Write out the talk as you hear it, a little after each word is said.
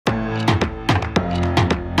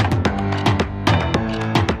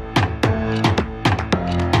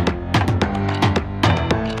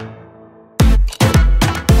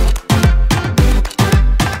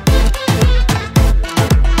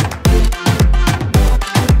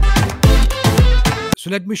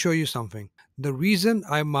let me show you something. The reason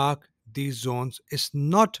I mark these zones is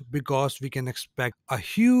not because we can expect a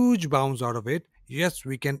huge bounce out of it. Yes,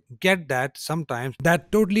 we can get that sometimes.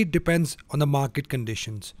 That totally depends on the market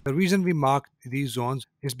conditions. The reason we mark these zones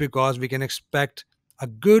is because we can expect a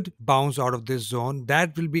good bounce out of this zone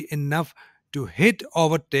that will be enough to hit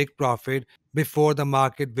our take profit before the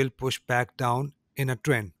market will push back down in a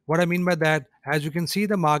trend. What I mean by that, as you can see,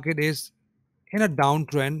 the market is in a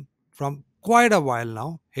downtrend from quite a while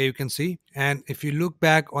now. Here you can see, and if you look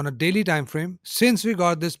back on a daily time frame, since we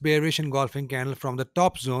got this bearish engulfing candle from the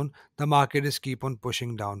top zone, the market is keep on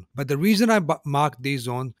pushing down. But the reason I mark these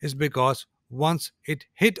zones is because once it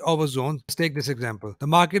hit our zone, let's take this example. The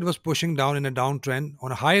market was pushing down in a downtrend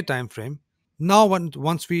on a higher time frame. Now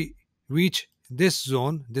once we reach this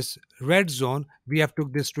zone, this red zone, we have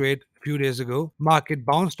took this trade a few days ago. Market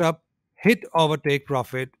bounced up, hit our take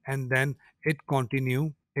profit, and then it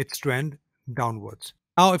continue its trend downwards.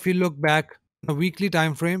 Now, if you look back on a weekly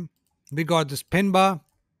time frame, we got this pin bar,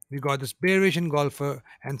 we got this bearish engulfer,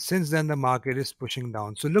 and since then the market is pushing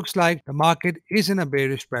down. So it looks like the market is in a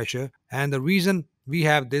bearish pressure, and the reason we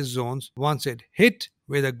have these zones, once it hit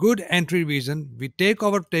with a good entry reason, we take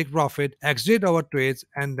our take profit, exit our trades,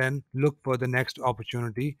 and then look for the next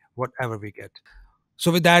opportunity, whatever we get.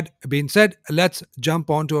 So with that being said, let's jump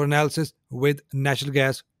on to our analysis with natural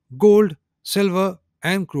gas, gold, silver,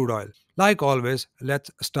 and crude oil. Like always,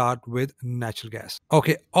 let's start with natural gas.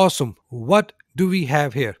 Okay, awesome. What do we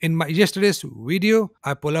have here? In my yesterday's video,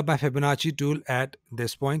 I pull up my Fibonacci tool at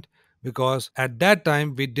this point because at that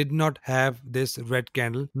time we did not have this red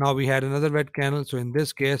candle. Now we had another red candle. So in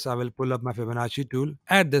this case, I will pull up my Fibonacci tool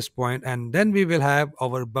at this point, and then we will have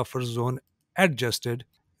our buffer zone adjusted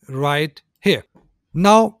right here.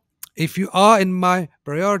 Now, if you are in my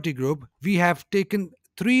priority group, we have taken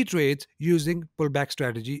 3 trades using pullback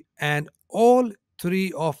strategy, and all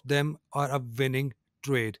 3 of them are a winning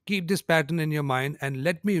trade. Keep this pattern in your mind, and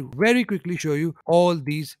let me very quickly show you all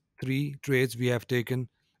these 3 trades we have taken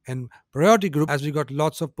in priority group, as we got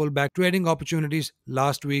lots of pullback trading opportunities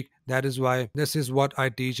last week. That is why this is what I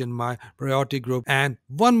teach in my priority group. And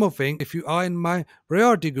one more thing, if you are in my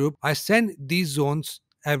priority group, I send these zones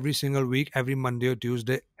every single week, every Monday or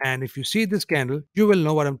Tuesday. And if you see this candle, you will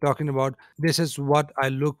know what I'm talking about. This is what I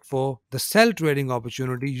look for, the sell trading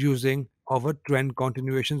opportunity using our trend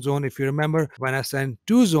continuation zone. If you remember, when I sent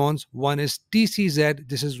 2 zones, one is TCZ.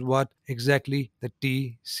 This is what exactly the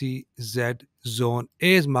TCZ zone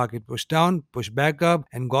is. Market push down, push back up,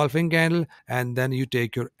 engulfing candle, and then you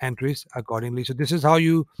take your entries accordingly. So this is how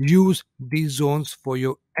you use these zones for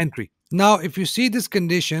your entry. Now, if you see this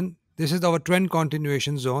condition, this is our trend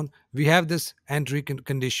continuation zone. We have this entry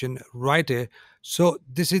condition right here. So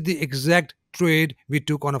this is the exact trade we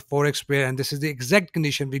took on a forex pair, and this is the exact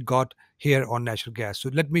condition we got here on natural gas. So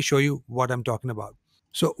let me show you what I'm talking about.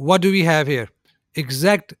 So what do we have here?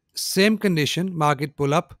 Exact same condition, market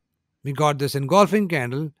pull up. We got this engulfing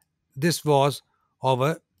candle. This was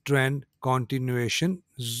our trend continuation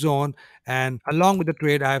zone, and along with the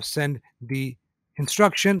trade, I have sent the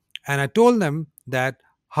instruction, and I told them that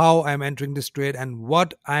how I'm entering this trade and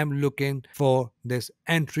what I'm looking for this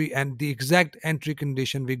entry, and the exact entry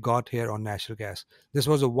condition we got here on natural gas. This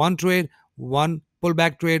was a 1 trade, 1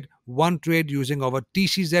 pullback trade, 1 trade using our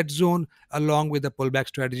TCZ zone along with the pullback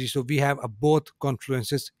strategy. So we have both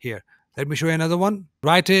confluences here. Let me show you another one.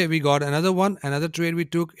 Right here, we got another one, another trade we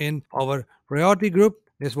took in our priority group.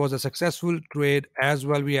 This was a successful trade as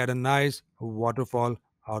well. We had a nice waterfall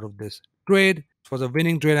out of this trade. It was a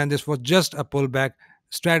winning trade, and this was just a pullback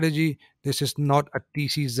strategy. This is not a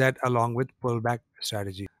TCZ along with pullback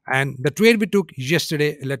strategy. And the trade we took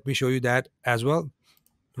yesterday, let me show you that as well.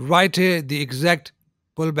 Right here, the exact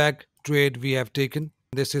pullback trade we have taken.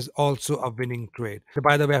 This is also a winning trade. So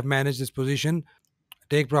by the way, I've managed this position.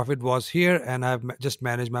 Take profit was here, and I've just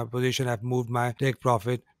managed my position. I've moved my take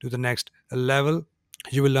profit to the next level.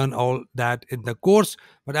 You will learn all that in the course,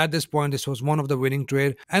 but at this point, this was one of the winning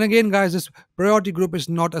trade. And again, guys, this priority group is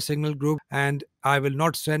not a signal group, and I will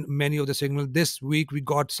not send many of the signal. This week we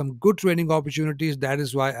got some good trading opportunities. That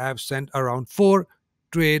is why I have sent around 4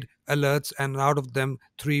 trade alerts, and out of them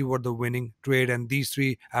 3 were the winning trade, and these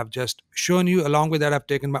 3 I've just shown you. Along with that, I've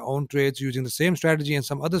taken my own trades using the same strategy and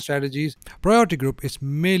some other strategies. Priority group is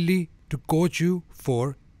mainly to coach you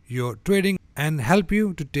for your trading. and help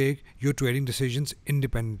you to take your trading decisions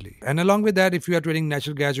independently. And along with that, if you are trading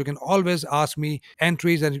natural gas, you can always ask me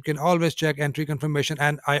entries and you can always check entry confirmation.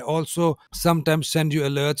 And I also sometimes send you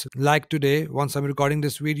alerts like today, once I'm recording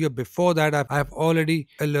this video. Before that, I've already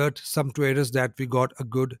alert some traders that we got a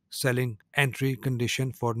good selling entry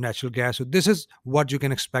condition for natural gas. So this is what you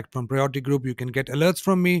can expect from Priority Group. You can get alerts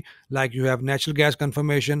from me like you have natural gas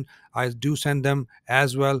confirmation. I do send them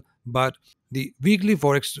as well, but the weekly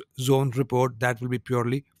forex zone report, that will be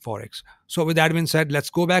purely forex. So with that being said, let's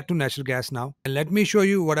go back to natural gas now and let me show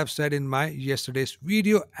you what I've said in my yesterday's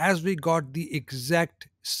video, as we got the exact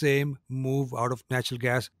same move out of natural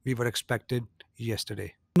gas we were expected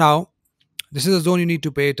yesterday. Now this is a zone you need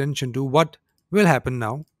to pay attention to. What will happen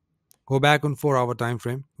now? Go back on 4-hour time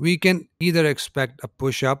frame. We can either expect a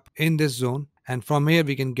push up in this zone, and from here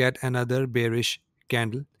we can get another bearish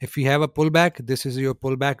candle. If we have a pullback, this is your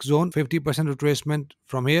pullback zone, 50% retracement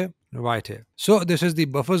from here right here. So this is the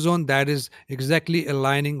buffer zone that is exactly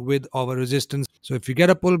aligning with our resistance. So if you get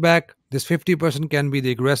a pullback, this 50% can be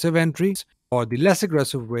the aggressive entry, or the less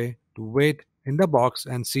aggressive way to wait in the box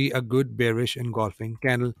and see a good bearish engulfing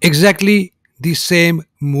candle. Exactly the same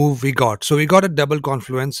move we got. So we got a double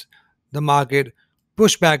confluence. The market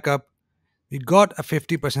pushed back up. We got a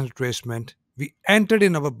 50% retracement. We entered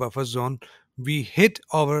in our buffer zone. We hit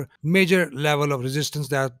our major level of resistance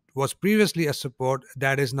that was previously a support,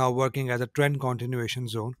 that is now working as a trend continuation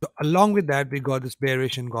zone. So along with that, we got this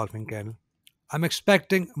bearish engulfing candle. I'm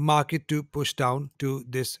expecting market to push down to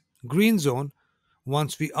this green zone.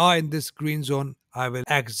 Once we are in this green zone, I will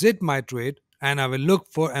exit my trade and I will look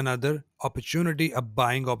for another opportunity, a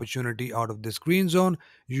buying opportunity out of this green zone.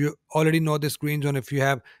 You already know this green zone. If you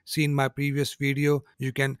have seen my previous video,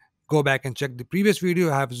 you can go back and check the previous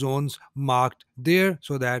video. I have zones marked there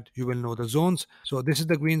so that you will know the zones. So this is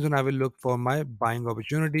the green zone. I will look for my buying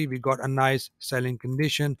opportunity. We got a nice selling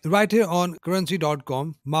condition right here on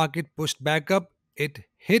currency.com. Market pushed back up. It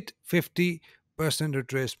hit 50%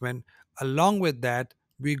 retracement. Along with that,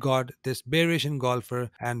 we got this bearish engulfer,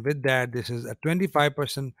 and with that, this is a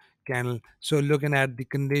 25% candle. So looking at the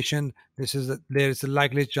condition, there is a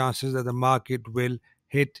likely chances that the market will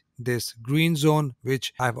hit this green zone,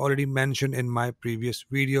 which I've already mentioned in my previous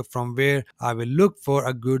video, from where I will look for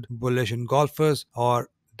a good bullish engulfers or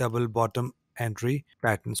double bottom entry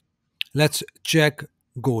patterns. Let's check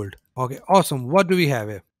gold. Okay, awesome. What do we have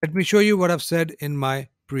here? Let me show you what I've said in my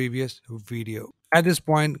previous video. At this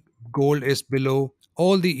point, gold is below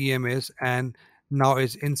all the EMAs and now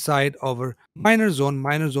is inside our minor zone.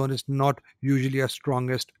 Minor zone is not usually a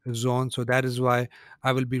strongest zone, so that is why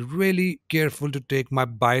I will be really careful to take my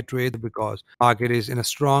buy trade, because market is in a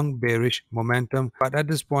strong bearish momentum. But at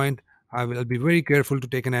this point, I will be very careful to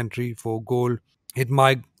take an entry for gold. It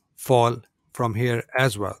might fall from here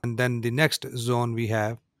as well. And then the next zone we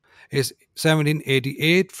have is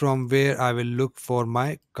 1788, from where I will look for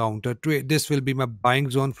my counter trade. This will be my buying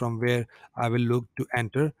zone from where I will look to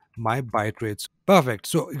enter my buy trades. Perfect.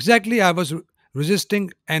 So exactly I was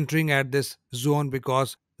resisting entering at this zone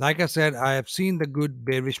because, like I said, I have seen the good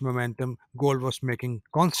bearish momentum. Gold was making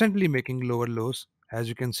constantly making lower lows, as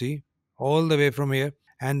you can see, all the way from here,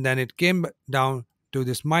 and then it came down to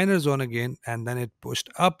this minor zone again, and then it pushed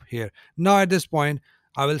up here. Now at this point,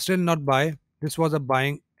 I will still not buy. This was a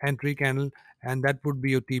buying entry candle, and that would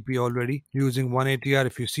be your TP already using 180R.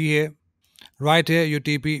 If you see here, right here, your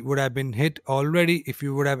TP would have been hit already if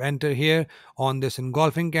you would have entered here on this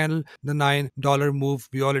engulfing candle. The $9 move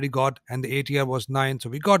we already got, and the ATR was 9. So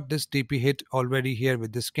we got this TP hit already here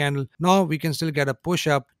with this candle. Now we can still get a push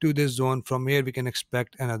up to this zone. From here, we can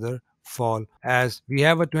expect another fall, as we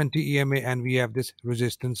have a 20 EMA and we have this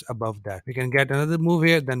resistance above that. We can get another move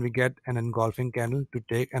here, then we get an engulfing candle to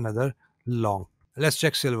take another long. Let's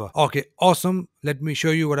check silver. Okay, awesome. Let me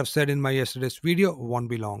show you what I've said in my yesterday's video. Won't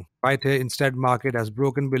be long. Right here, instead market has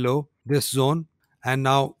broken below this zone and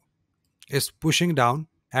now is pushing down.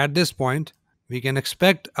 At this point, we can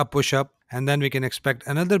expect a push up, and then we can expect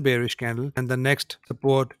another bearish candle, and the next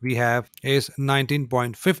support we have is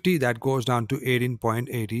 19.50, that goes down to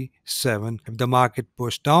 18.87. If the market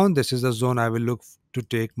push down, this is the zone I will look to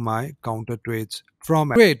take my counter trades from.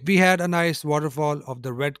 Great, we had a nice waterfall of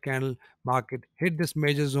the red candle. Market hit this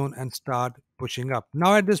major zone and start pushing up.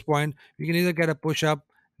 Now at this point, we can either get a push up,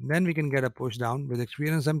 then we can get a push down. With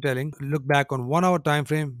experience, I'm telling, look back on 1 hour time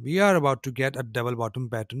frame, we are about to get a double bottom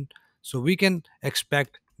pattern. So we can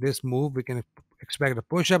expect this move. We can expect a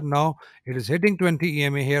push up. Now it is hitting 20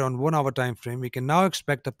 EMA here on 1 hour time frame. We can now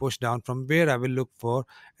expect a push down, from where I will look for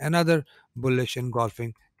another bullish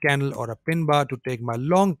engulfing candle or a pin bar to take my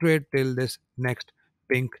long trade till this next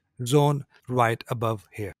pink zone right above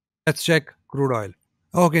here. Let's check crude oil.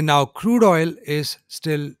 Okay, now crude oil is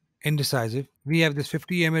still indecisive. We have this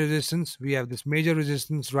 50 EMA resistance, we have this major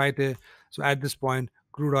resistance right here. So at this point,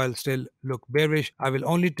 crude oil still look bearish. I will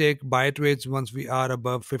only take buy trades once we are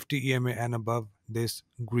above 50 EMA and above this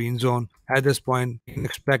green zone. At this point, you can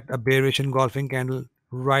expect a bearish engulfing candle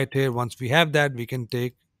right here. Once we have that, we can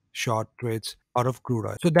take short trades out of crude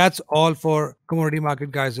oil. So that's all for commodity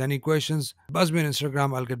market, guys. Any questions? Buzz me on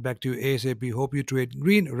Instagram. I'll get back to you ASAP. Hope you trade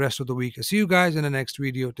green rest of the week. See you guys in the next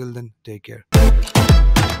video. Till then, take care.